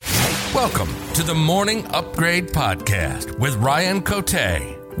Welcome to the Morning Upgrade Podcast with Ryan Cote,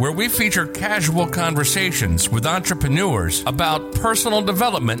 where we feature casual conversations with entrepreneurs about personal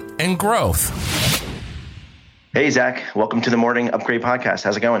development and growth. Hey, Zach. Welcome to the Morning Upgrade Podcast.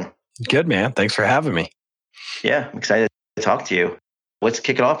 How's it going? Good, man. Thanks for having me. Yeah, I'm excited to talk to you. Let's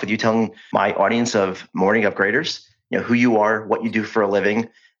kick it off with you telling my audience of Morning Upgraders, who you are, what you do for a living,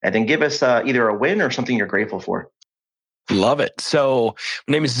 and then give us either a win or something you're grateful for. Love it. So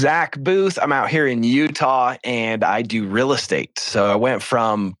my name is Zack Boothe. I'm out here in Utah and I do real estate. So I went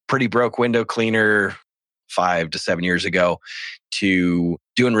from pretty broke window cleaner 5 to 7 years ago to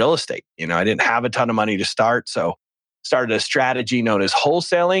doing real estate. I didn't have a ton of money to start. So started a strategy known as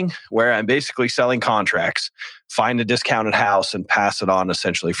wholesaling, where I'm basically selling contracts, find a discounted house and pass it on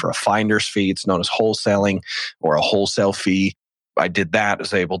essentially for a finder's fee. It's known as wholesaling or a wholesale fee. I did that,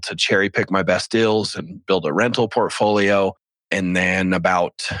 was able to cherry pick my best deals and build a rental portfolio. And then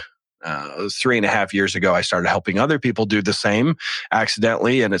about 3.5 years ago, I started helping other people do the same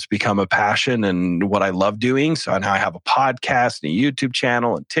accidentally. And it's become a passion and what I love doing. So now I have a podcast and a YouTube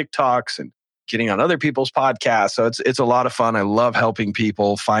channel and TikToks and getting on other people's podcasts. So it's a lot of fun. I love helping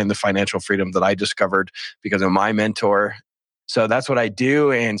people find the financial freedom that I discovered because of my mentor. So that's what I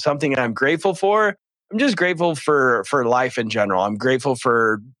do. And something I'm grateful for, I'm just grateful for life in general. I'm grateful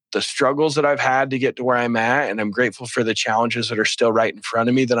for the struggles that I've had to get to where I'm at. And I'm grateful for the challenges that are still right in front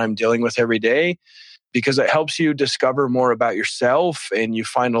of me that I'm dealing with every day, because it helps you discover more about yourself and you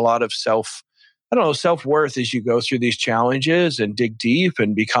find a lot of self-worth as you go through these challenges and dig deep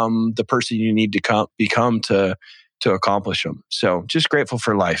and become the person you need to become to accomplish them. So just grateful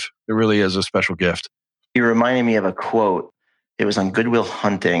for life. It really is a special gift. You reminded me of a quote. It was on Good Will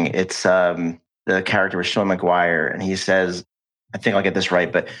Hunting. It's the character was Sean McGuire, and he says, I think I'll get this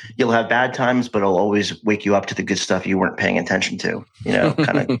right, but you'll have bad times, but it'll always wake you up to the good stuff you weren't paying attention to,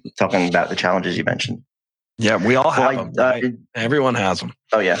 kind of talking about the challenges you mentioned. Yeah, we all have them. Right? Everyone has them.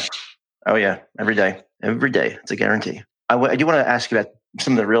 Oh, yeah. Every day. It's a guarantee. I do want to ask you about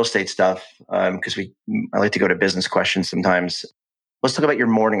some of the real estate stuff because I like to go to business questions sometimes. Let's talk about your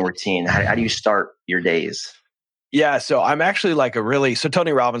morning routine. How do you start your days? Yeah, so I'm actually so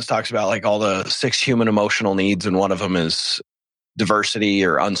Tony Robbins talks about all the 6 human emotional needs, and one of them is diversity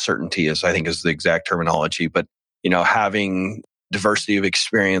or uncertainty, is the exact terminology. But, having diversity of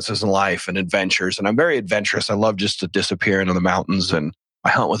experiences in life and adventures. And I'm very adventurous. I love just to disappear into the mountains, and I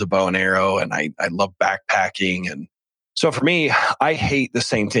hunt with a bow and arrow, and I love backpacking. And so for me, I hate the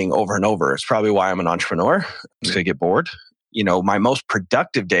same thing over and over. It's probably why I'm an entrepreneur. I'm just going to get bored. My most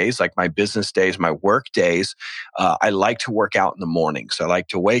productive days, like my business days, my work days, I like to work out in the morning. So I like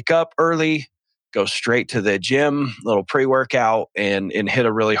to wake up early, go straight to the gym, little pre-workout, and hit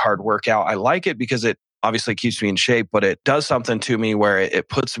a really hard workout. I like it because it obviously keeps me in shape, but it does something to me where it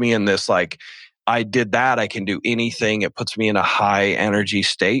puts me in this I did that, I can do anything. It puts me in a high energy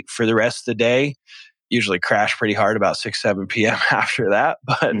state for the rest of the day. Usually crash pretty hard about 6, 7 p.m. after that.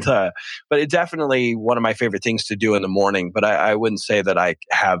 But it's definitely one of my favorite things to do in the morning. But I wouldn't say that I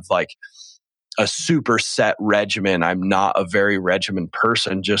have a super set regimen. I'm not a very regimented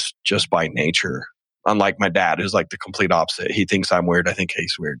person just by nature. Unlike my dad, who's the complete opposite. He thinks I'm weird. I think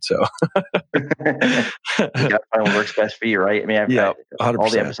he's weird. So you got to find what works best for you, right? I mean, all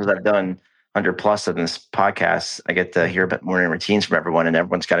the episodes I've done, 100 plus of this podcast, I get to hear about morning routines from everyone, and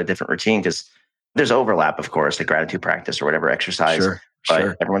everyone's got a different routine because there's overlap, of course, like gratitude practice or whatever exercise.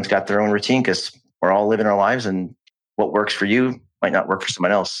 Sure. Everyone's got their own routine because we're all living our lives, and what works for you might not work for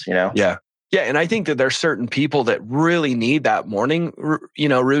someone else, Yeah. Yeah. And I think that there's certain people that really need that morning,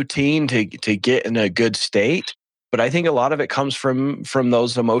 routine to get in a good state. But I think a lot of it comes from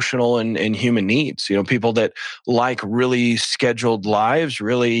those emotional and human needs. People that like really scheduled lives,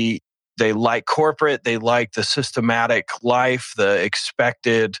 they like corporate, they like the systematic life, the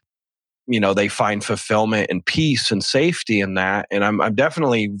expected, they find fulfillment and peace and safety in that. And I'm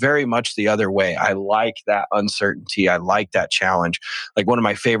definitely very much the other way. I like that uncertainty. I like that challenge. One of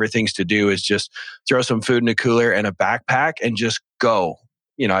my favorite things to do is just throw some food in a cooler and a backpack and just go.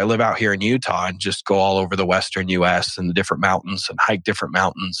 I live out here in Utah and just go all over the Western US and the different mountains and hike different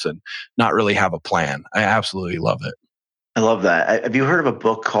mountains and not really have a plan. I absolutely love it. I love that. Have you heard of a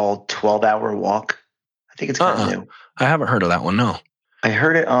book called 12-Hour Walk? I think it's kind of new. I haven't heard of that one, no. I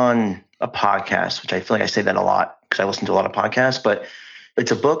heard it on a podcast, which I feel like I say that a lot because I listen to a lot of podcasts, but it's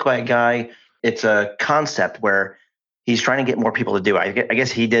a book by a guy. It's a concept where he's trying to get more people to do it. I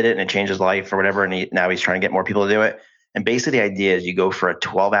guess he did it and it changed his life or whatever. And now he's trying to get more people to do it. And basically the idea is you go for a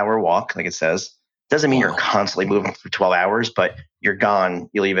 12-hour walk, like it says. Doesn't mean you're constantly moving for 12 hours, but you're gone.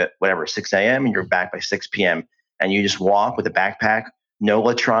 You leave at 6 a.m. and you're back by 6 p.m. And you just walk with a backpack no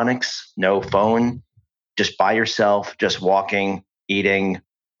electronics, no phone, just by yourself, just walking, eating,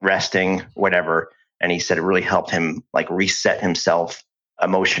 resting, whatever. And he said it really helped him like reset himself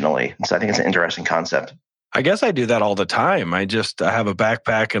emotionally. So I think it's an interesting concept. I guess I do that all the time. I have a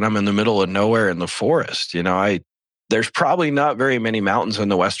backpack and I'm in the middle of nowhere in the forest. There's probably not very many mountains in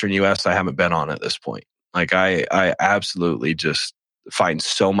the Western US I haven't been on at this point. Like I absolutely just find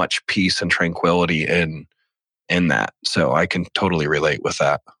so much peace and tranquility in that. So I can totally relate with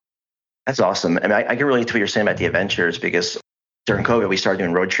that. That's awesome. I mean, I can relate to what you're saying about the adventures because during COVID, we started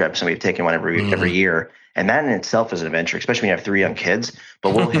doing road trips and we've taken one every year. And that in itself is an adventure, especially when you have 3 young kids.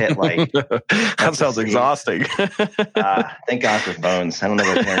 But we'll hit like... that sounds exhausting. Thank God for phones. I don't know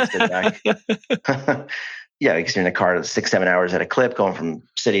what parents did back. Yeah, because you're in a car 6-7 hours at a clip going from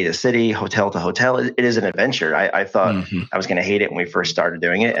city to city, hotel to hotel. It is an adventure. I thought I was going to hate it when we first started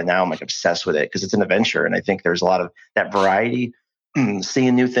doing it. And now I'm like obsessed with it because it's an adventure. And I think there's a lot of that variety,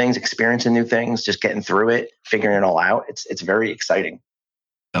 seeing new things, experiencing new things, just getting through it, figuring it all out. It's very exciting.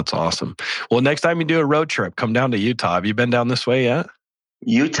 That's awesome. Well, next time you do a road trip, come down to Utah. Have you been down this way yet?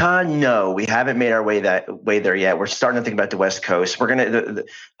 Utah, no, we haven't made our way there yet. We're starting to think about the West Coast. We're gonna.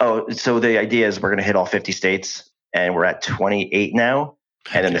 So the idea is we're gonna hit all 50 states, and we're at 28 now.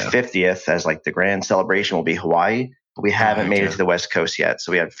 And then the 50th, as like the grand celebration, will be Hawaii. But we haven't made it to the West Coast yet,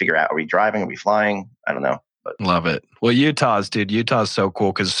 so we have to figure out: are we driving? Are we flying? I don't know. But love it. Well, Utah's so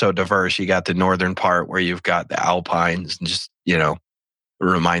cool because it's so diverse. You got the northern part where you've got the Alpines, and just it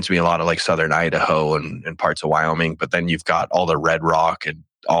reminds me a lot of like southern Idaho and parts of Wyoming. But then you've got all the Red Rock and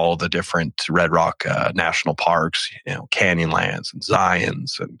all the different Red Rock national parks, Canyonlands and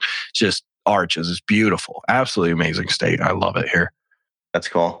Zions and just Arches. It's beautiful. Absolutely amazing state. I love it here. That's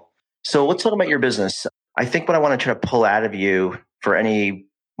cool. So let's talk about your business. I think what I want to try to pull out of you for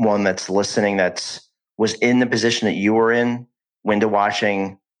anyone that's listening was in the position that you were in, window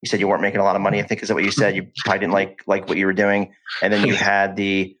washing. You said you weren't making a lot of money. I think is that what you said? You probably didn't like what you were doing. And then you had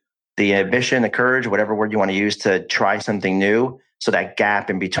the ambition, the courage, whatever word you want to use, to try something new. So that gap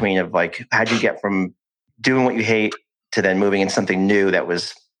in between of like, how'd you get from doing what you hate to then moving into something new that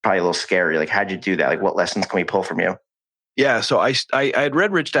was probably a little scary? Like, how'd you do that? Like, what lessons can we pull from you? Yeah, so I had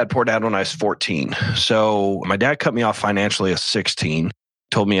read Rich Dad Poor Dad when I was 14. So my dad cut me off financially at 16.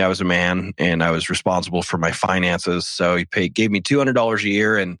 Told me I was a man and I was responsible for my finances. So he gave me $200 a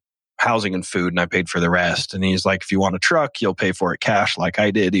year in housing and food, and I paid for the rest. And he's like, if you want a truck, you'll pay for it cash like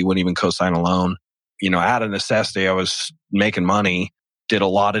I did. He wouldn't even co-sign a loan. Out of necessity, I was making money, did a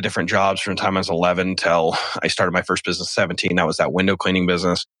lot of different jobs from the time I was 11 till I started my first business at 17. That was that window cleaning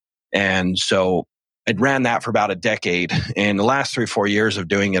business. And so I'd ran that for about a decade. And the last 3 or 4 years of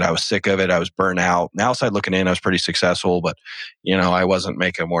doing it, I was sick of it. I was burnt out. And outside looking in, I was pretty successful, but I wasn't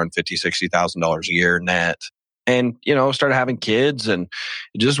making more than $50,000, $60,000 a year net. And started having kids, and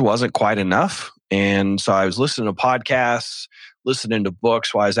it just wasn't quite enough. And so I was listening to podcasts, listening to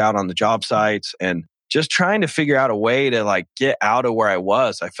books while I was out on the job sites, and just trying to figure out a way to like get out of where I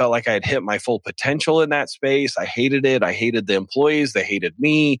was. I felt like I had hit my full potential in that space. I hated it. I hated the employees. They hated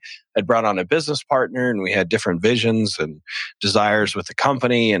me. I'd brought on a business partner and we had different visions and desires with the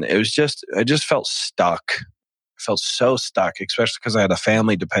company. And it was I just felt stuck. I felt so stuck, especially because I had a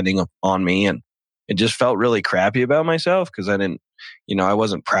family depending on me. And it just felt really crappy about myself because I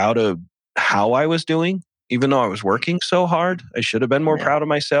wasn't proud of how I was doing. Even though I was working so hard, I should have been more proud of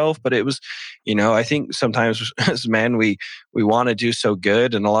myself. But it was, I think sometimes as men, we want to do so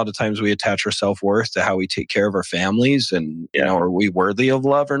good. And a lot of times we attach our self-worth to how we take care of our families and, are we worthy of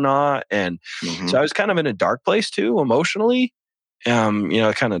love or not? And so I was kind of in a dark place too, emotionally.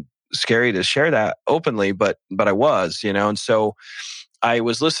 Kind of scary to share that openly, but I was, and so I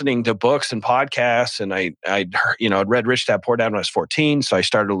was listening to books and podcasts, and I'd read Rich Dad Poor Dad when I was 14. So I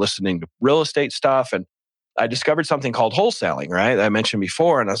started listening to real estate stuff, and I discovered something called wholesaling, right? That I mentioned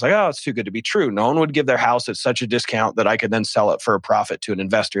before. And I was like, oh, it's too good to be true. No one would give their house at such a discount that I could then sell it for a profit to an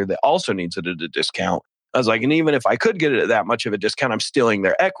investor that also needs it at a discount. I was like, and even if I could get it at that much of a discount, I'm stealing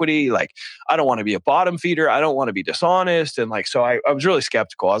their equity. Like, I don't want to be a bottom feeder. I don't want to be dishonest. And like, so I was really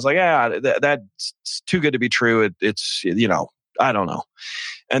skeptical. I was like, that's too good to be true. It's I don't know.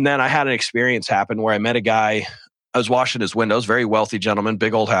 And then I had an experience happen where I met a guy. I was washing his windows, very wealthy gentleman,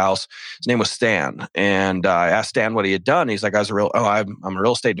 big old house. His name was Stan. And I asked Stan what he had done. He's like, I'm a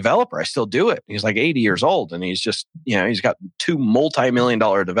real estate developer. I still do it. He's like 80 years old. And he's just, he's got 2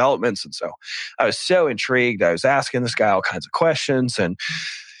 multi-million-dollar developments. And so I was so intrigued. I was asking this guy all kinds of questions. And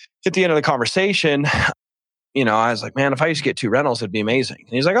at the end of the conversation, I was like, man, if I used to get 2 rentals, it'd be amazing. And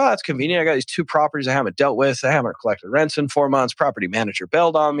he's like, oh, that's convenient. I got these 2 properties I haven't dealt with. I haven't collected rents in 4 months. Property manager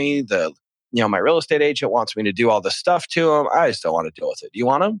bailed on me. The my real estate agent wants me to do all this stuff to him. I just don't want to deal with it. Do you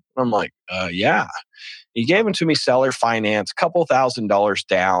want him? I'm like, yeah. He gave them to me seller finance, couple $1,000s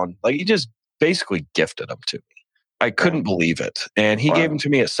down. Like he just basically gifted them to me. I couldn't believe it. And he gave them to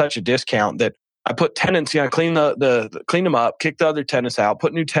me at such a discount that I put tenants, clean them up, kick the other tenants out,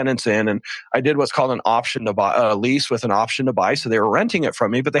 put new tenants in. And I did what's called an option to buy, a lease with an option to buy. So they were renting it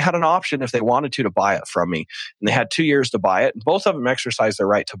from me, but they had an option if they wanted to buy it from me. And they had 2 years to buy it. And both of them exercised their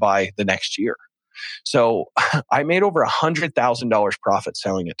right to buy the next year. So I made over $100,000 profit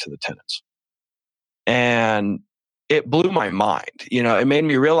selling it to the tenants. And it blew my mind. It made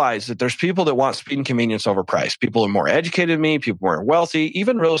me realize that there's people that want speed and convenience over price. People are more educated than me, people more wealthy,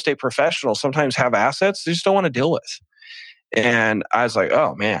 even real estate professionals sometimes have assets they just don't want to deal with. And I was like,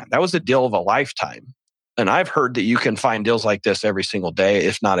 oh man, that was the deal of a lifetime. And I've heard that you can find deals like this every single day,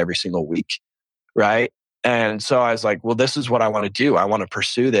 if not every single week. Right. And so I was like, well, this is what I want to do. I want to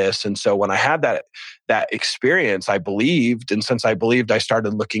pursue this. And so when I had that experience, I believed. And since I believed, I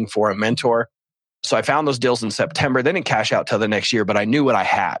started looking for a mentor. So I found those deals in September. They didn't cash out till the next year, but I knew what I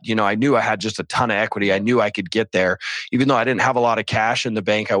had. I knew I had just a ton of equity. I knew I could get there. Even though I didn't have a lot of cash in the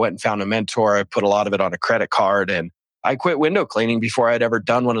bank, I went and found a mentor. I put a lot of it on a credit card, and I quit window cleaning before I'd ever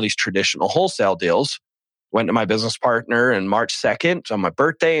done one of these traditional wholesale deals. Went to my business partner on March 2nd on my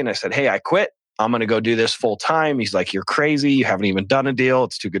birthday, and I said, hey, I quit. I'm going to go do this full time. He's like, you're crazy. You haven't even done a deal.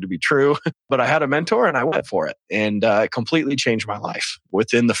 It's too good to be true. But I had a mentor and I went for it. And it completely changed my life.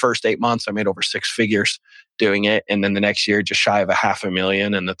 Within the first 8 months, I made over 6 figures doing it. And then the next year, just shy of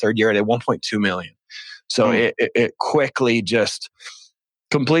 $500,000. And the third year, I did 1.2 million. So it quickly just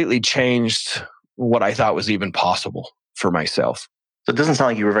completely changed what I thought was even possible for myself. So it doesn't sound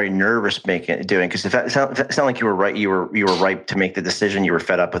like you were very nervous doing, because it sounded like you were right. You were ripe to make the decision. You were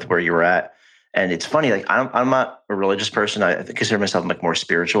fed up with where you were at. And it's funny, like I'm not a religious person. I consider myself like more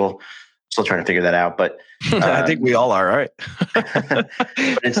spiritual. Still trying to figure that out, but I think we all are, right? But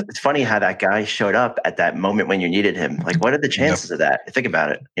it's funny how that guy showed up at that moment when you needed him. Like, what are the chances of that? Think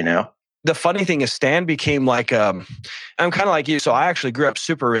about it. The funny thing is, Stan became like I'm kind of like you. So I actually grew up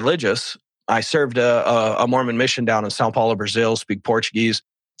super religious. I served a Mormon mission down in Sao Paulo, Brazil. Speak Portuguese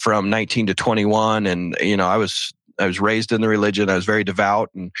from 19 to 21, and I was raised in the religion. I was very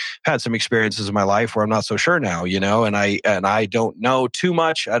devout and had some experiences in my life where I'm not so sure now, and I don't know too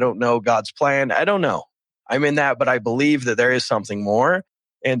much. I don't know God's plan. I don't know. I'm in that, but I believe that there is something more.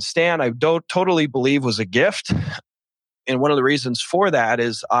 And Stan, I don't totally believe was a gift. And one of the reasons for that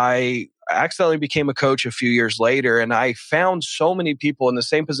is I accidentally became a coach a few years later, and I found so many people in the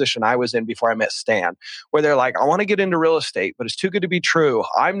same position I was in before I met Stan, where they're like, I want to get into real estate, but it's too good to be true.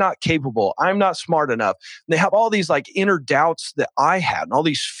 I'm not capable. I'm not smart enough. And they have all these like inner doubts that I had and all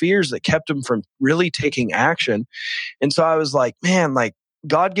these fears that kept them from really taking action. And so I was like, man, like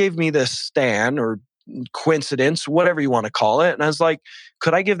God gave me this Stan, or coincidence, whatever you want to call it. And I was like,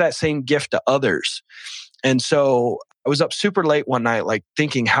 could I give that same gift to others? And so I was up super late one night, like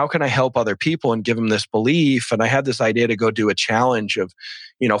thinking, how can I help other people and give them this belief? And I had this idea to go do a challenge of,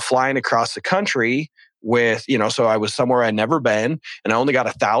 flying across the country with, so I was somewhere I'd never been, and I only got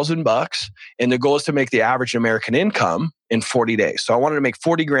 $1,000. And the goal is to make the average American income in 40 days. So I wanted to make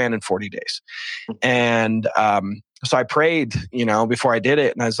 40 grand in 40 days. And, so I prayed, before I did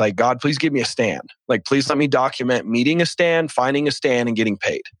it. And I was like, God, please give me a stand. Like, please let me document meeting a stand, finding a stand, and getting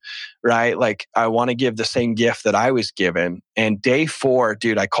paid. Right? Like, I want to give the same gift that I was given. And day 4,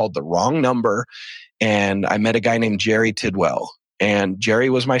 dude, I called the wrong number. And I met a guy named Jerry Tidwell. And Jerry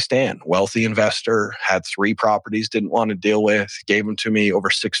was my stand. Wealthy investor, had 3 properties, didn't want to deal with, gave them to me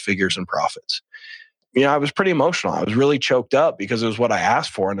over 6 figures in profits. I was pretty emotional. I was really choked up because it was what I asked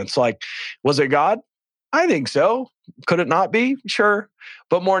for. And it's like, was it God? I think so. Could it not be? Sure.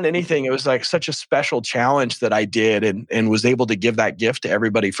 But more than anything, it was like such a special challenge that I did and was able to give that gift to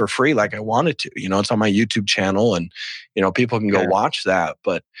everybody for free like I wanted to. It's on my YouTube channel and, people can go watch that.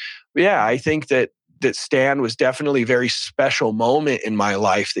 But yeah, I think that Stan was definitely a very special moment in my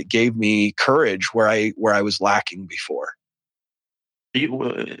life that gave me courage where I was lacking before.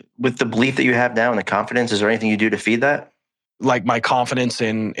 With the belief that you have now and the confidence, is there anything you do to feed that? Like my confidence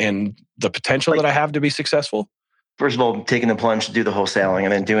in the potential that I have to be successful? First of all, taking the plunge to do the wholesaling,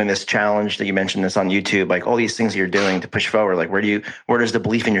 and then doing this challenge that you mentioned this on YouTube, like all these things you're doing to push forward, like where does the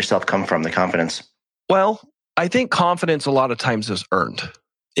belief in yourself come from, the confidence? Well, I think confidence a lot of times is earned.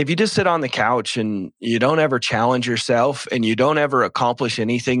 If you just sit on the couch and you don't ever challenge yourself and you don't ever accomplish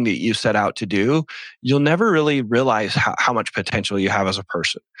anything that you set out to do, you'll never really realize how much potential you have as a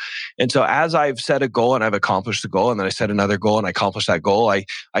person. And so as I've set a goal and I've accomplished the goal, and then I set another goal and I accomplished that goal,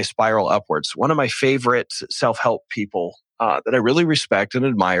 I spiral upwards. One of my favorite self-help people that I really respect and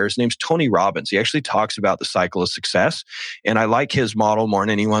admire. His name's Tony Robbins. He actually talks about the cycle of success, and I like his model more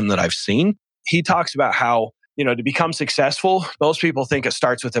than anyone that I've seen. He talks about how, to become successful, most people think it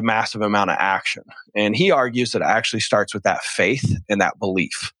starts with a massive amount of action. And he argues that it actually starts with that faith and that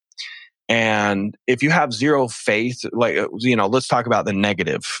belief. And if you have zero faith, let's talk about the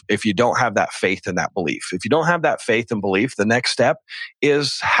negative. If you don't have that faith and that belief, if you don't have that faith and belief, the next step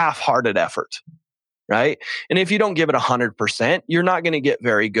is half-hearted effort, right? And if you don't give it 100%, you're not going to get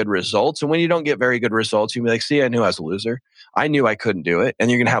very good results. And when you don't get very good results, you'll be like, see, I knew I was a loser. I knew I couldn't do it.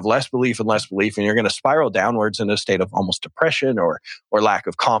 And you're going to have less belief, and you're going to spiral downwards in a state of almost depression or lack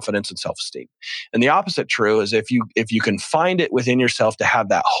of confidence and self-esteem. And the opposite true is if you can find it within yourself to have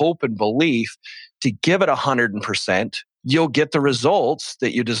that hope and belief to give it 100%, you'll get the results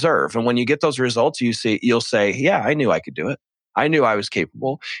that you deserve. And when you get those results, you'll say, yeah, I knew I could do it. I knew I was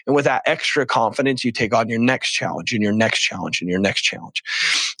capable. And with that extra confidence, you take on your next challenge and your next challenge and your next challenge.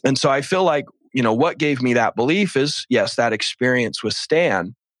 And so I feel like, what gave me that belief is, yes, that experience with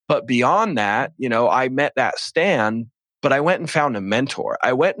Stan. But beyond that, I met that Stan, but I went and found a mentor.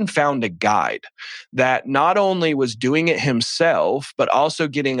 I went and found a guide that not only was doing it himself, but also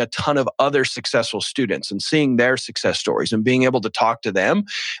getting a ton of other successful students and seeing their success stories and being able to talk to them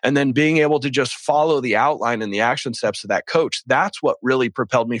and then being able to just follow the outline and the action steps of that coach. That's what really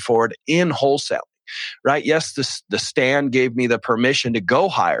propelled me forward in wholesaling. Right? Yes, the Stan gave me the permission to go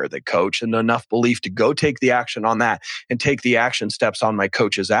hire the coach and enough belief to go take the action on that and take the action steps on my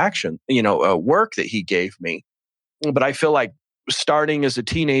coach's action, work that he gave me. But I feel like starting as a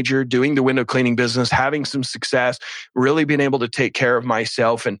teenager, doing the window cleaning business, having some success, really being able to take care of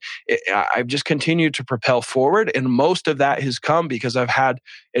myself. And I've just continued to propel forward. And most of that has come because I've had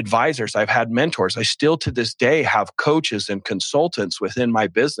advisors, I've had mentors. I still to this day have coaches and consultants within my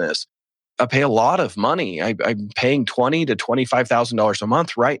business. I pay a lot of money. I'm paying $20,000 to $25,000 a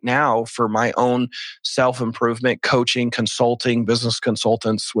month right now for my own self-improvement, coaching, consulting, business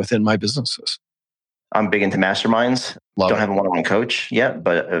consultants within my businesses. I'm big into masterminds. Don't have a one-on-one coach yet,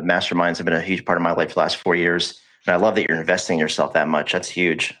 but masterminds have been a huge part of my life the last 4 years. And I love that you're investing in yourself that much. That's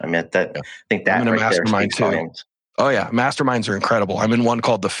huge. I think that I'm in a right mastermind there too. Oh yeah, masterminds are incredible. I'm in one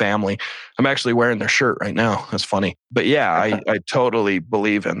called The Family. I'm actually wearing their shirt right now. That's funny. But yeah, I totally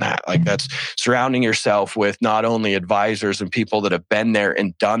believe in that. Like that's surrounding yourself with not only advisors and people that have been there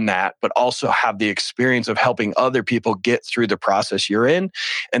and done that, but also have the experience of helping other people get through the process you're in.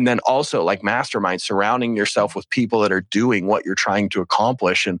 And then also like masterminds, surrounding yourself with people that are doing what you're trying to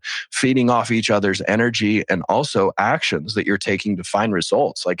accomplish and feeding off each other's energy and also actions that you're taking to find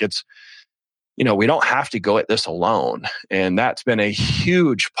results. Like it's, we don't have to go at this alone. And that's been a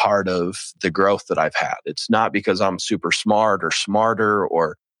huge part of the growth that I've had. It's not because I'm super smart or smarter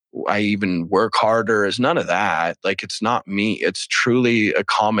or I even work harder. It's none of that. Like it's not me. It's truly a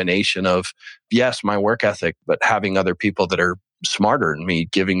combination of, yes, my work ethic, but having other people that are smarter than me,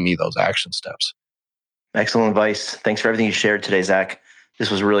 giving me those action steps. Excellent advice. Thanks for everything you shared today, Zach.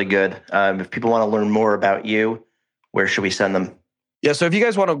 This was really good. If people want to learn more about you, where should we send them? Yeah, so if you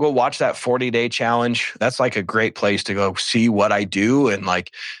guys want to go watch that 40-day challenge, that's like a great place to go see what I do and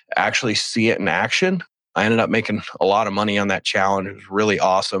like actually see it in action. I ended up making a lot of money on that challenge. It was really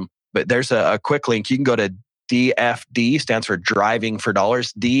awesome. But there's a quick link. You can go to DFD, stands for Driving for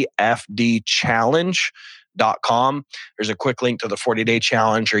Dollars, DFDchallenge.com. There's a quick link to the 40-day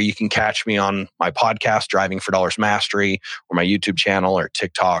challenge, or you can catch me on my podcast, Driving for Dollars Mastery, or my YouTube channel or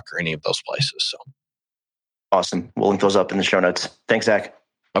TikTok or any of those places. So. Awesome. We'll link those up in the show notes. Thanks, Zach.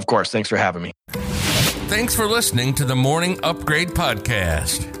 Of course. Thanks for having me. Thanks for listening to the Morning Upgrade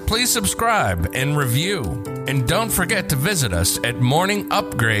Podcast. Please subscribe and review. And don't forget to visit us at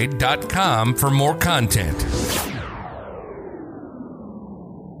morningupgrade.com for more content.